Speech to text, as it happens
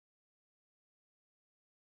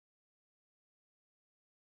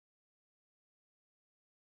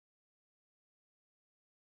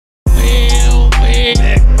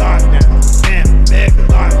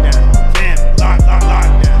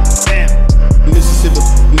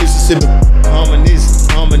Mississippi.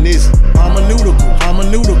 Hermeneutical.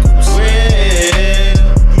 Well,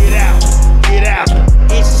 get out.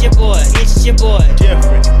 It's your boy,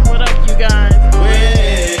 Jeffrey. What up, you guys?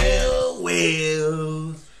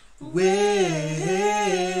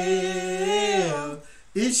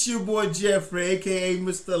 It's your boy Jeffrey, aka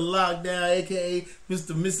Mr. Lockdown, aka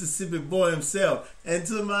Mr. Mississippi boy himself. And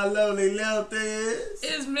to my lovely left is...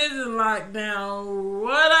 It's Mrs. Lockdown.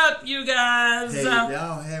 What up, you guys? Hey,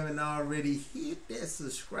 y'all haven't already hit that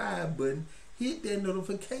subscribe button, hit that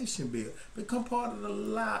notification bell, become part of the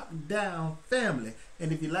Lockdown family.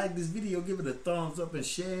 And if you like this video, give it a thumbs up and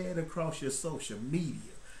share it across your social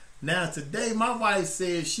media. Now today, my wife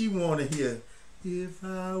said she want to hear, if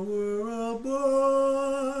I were a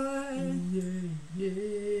boy.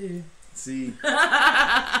 Yeah. See,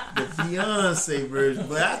 the Beyonce version.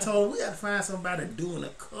 But I told her we got to find somebody doing a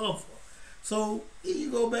cover. So here you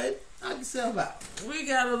go, baby. Knock yourself out. We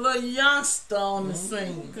got a little youngster on the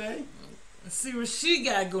scene. Okay. Let's see what she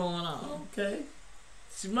got going on. Okay.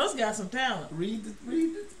 She must got some talent. Read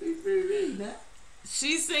that.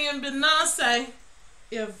 She's singing Beyonce,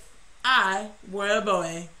 If I Were a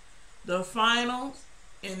Boy. The finals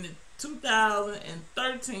in the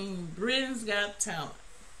 2013 Britain's Got Talent.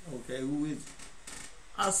 Okay, who is it?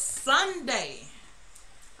 Asanda.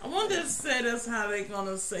 I wonder if say that's how they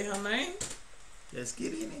gonna say her name. Let's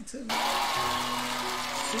get in it too.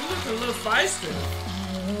 She look a little feisty.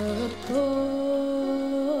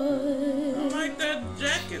 I like that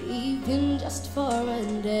jacket. Even just for a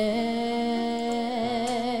day,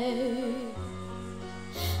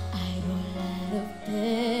 I roll out of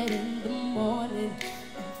bed in the morning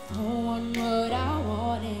and throw on what I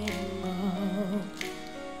wanted more.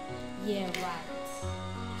 Yeah, right.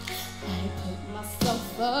 I put myself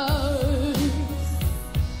first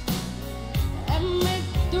and make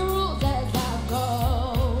the rules as I go.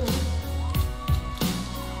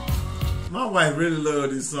 My wife really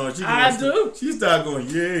loved this song. I do. She started going,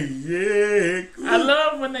 yeah. Cool. I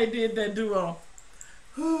love when they did that duo.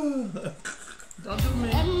 Don't do me.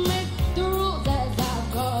 And make the rules as I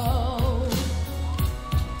go.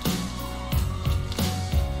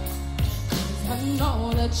 'Cause I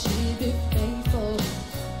know that she'll be faithful,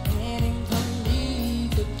 waiting for me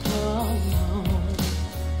to come home.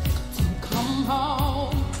 To come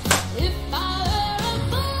home. If I were a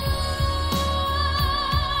boy,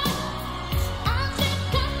 I think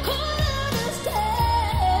I could understand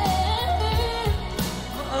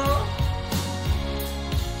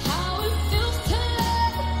how it feels to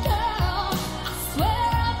let a girl. I swear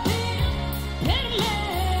I've been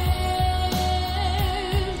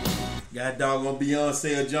man. Got doggone Beyonce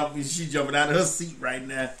jumping. She jumping out of her seat right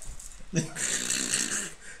now.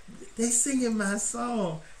 They singing my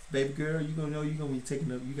song. Baby girl, you gonna know you gonna be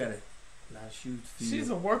taking up. You got a lot of shoes to She's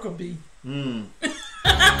a worker bee.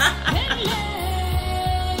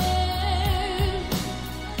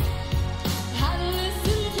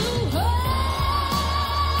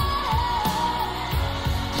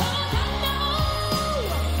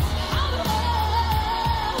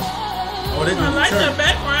 Oh, they I went like to that church.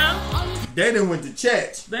 background. They done went to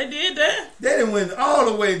church. They did that. They done went all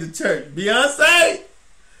the way to church. Beyonce,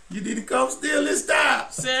 you need to come still and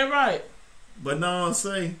stop. Say it right. But no, I'm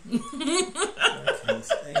saying, I can't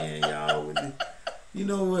stand y'all with it. You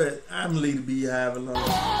know what? I'm gonna leave the beehive alone.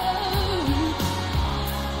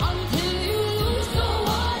 Until you lose the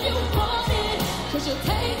one you wanted, 'cause you're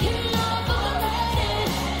taking off already,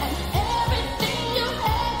 and everything you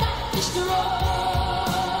had got destroyed.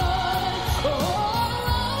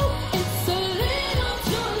 Oh, it's a little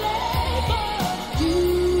too late for you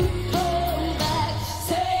to come back.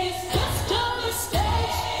 Say it's just a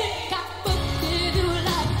mistake. Think I forgive you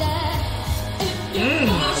like that. If you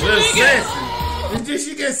A little sassy. Did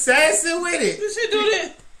she get sassy with it? Did she do this?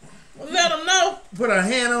 Let them know. Put her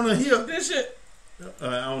hand on her hip. This shit. I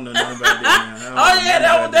don't know nothing about that now. Oh yeah,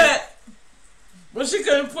 that was that. But she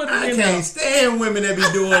couldn't put it I in can't there. stand women that be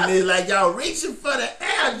doing this like y'all reaching for the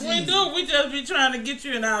air. We do. We just be trying to get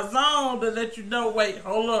you in our zone to let you know, wait,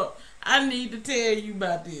 hold up. I need to tell you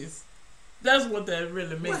about this. That's what that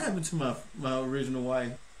really means. What happened to my original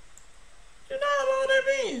wife? You know how long that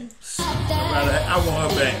been? I want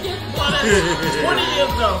her back. Well, that's 20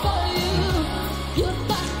 years ago. You're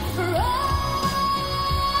back forever.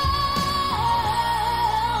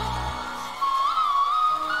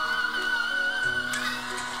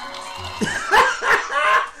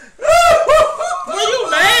 Were you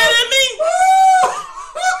mad at me?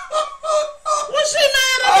 Was she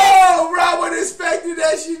mad at me? Oh, bro, I wasn't expecting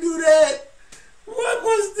that she do that. What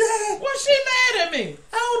was that? Was she mad at me?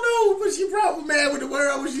 I don't know, but she probably mad with the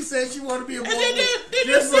word when she said said she want to be a woman. And did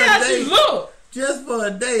you just see for a how day. she look? Just for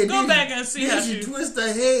a day. Go back and see how she twist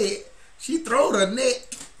her head. She throw her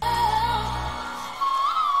neck.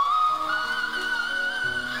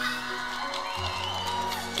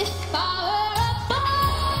 If I were a boy,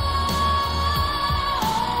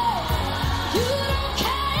 you don't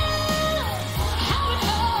care how it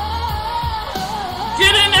goes.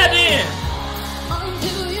 Get in there then.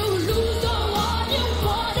 Until you lose the one you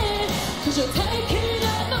wanted, 'cause you're taking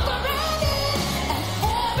them for granted, and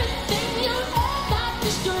everything you ever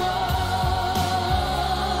destroyed.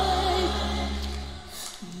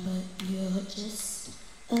 But you're just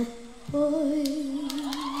a boy.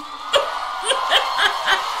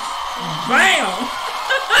 Bam!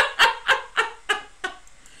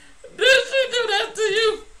 Did she do that to you?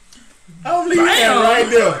 I'm leaving that right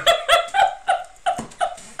there.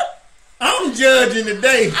 I'm judging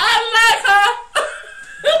today. I like her.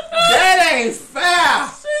 That ain't fair.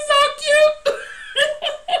 She's so cute.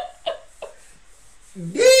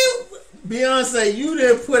 Beyonce, you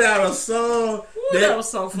didn't put out a song that was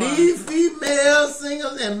so fun. These female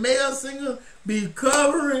singers and male singers be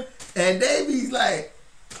covering, and they be like,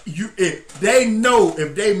 if they know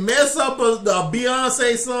if they mess up the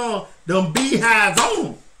Beyonce song, them beehives on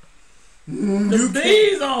them. The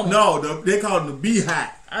bees on them. No, they call them the beehive.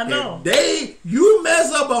 I know. If you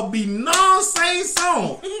mess up a Beyonce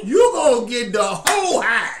song, you gonna get the whole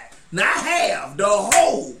hive, not half, the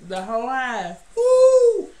whole. The whole hive.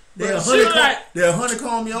 Ooh. But They'll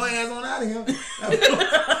honeycomb your ass on out of here.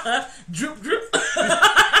 Drip, drip.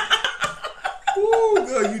 Ooh,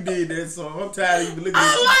 girl, you did that song. I'm tired of you looking at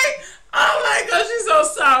you. I like her. She's so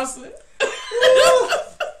saucy.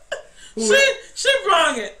 She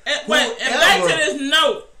brung it. And back to this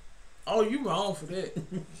note. Oh, you wrong for that.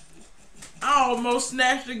 I almost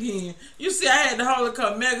snatched again. You see, I had to hold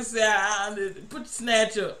a Mega say, put your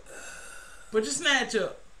snatch up. Put your snatch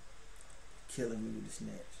up. Killing me with the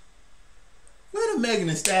snatch. Where the Megan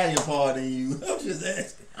Thee Stallion part in you? I'm just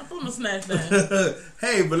asking. I'm putting the snatch down.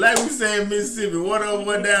 Hey, but like we say in Mississippi, one up,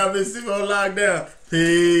 one down, Mississippi on lockdown.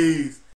 Peace.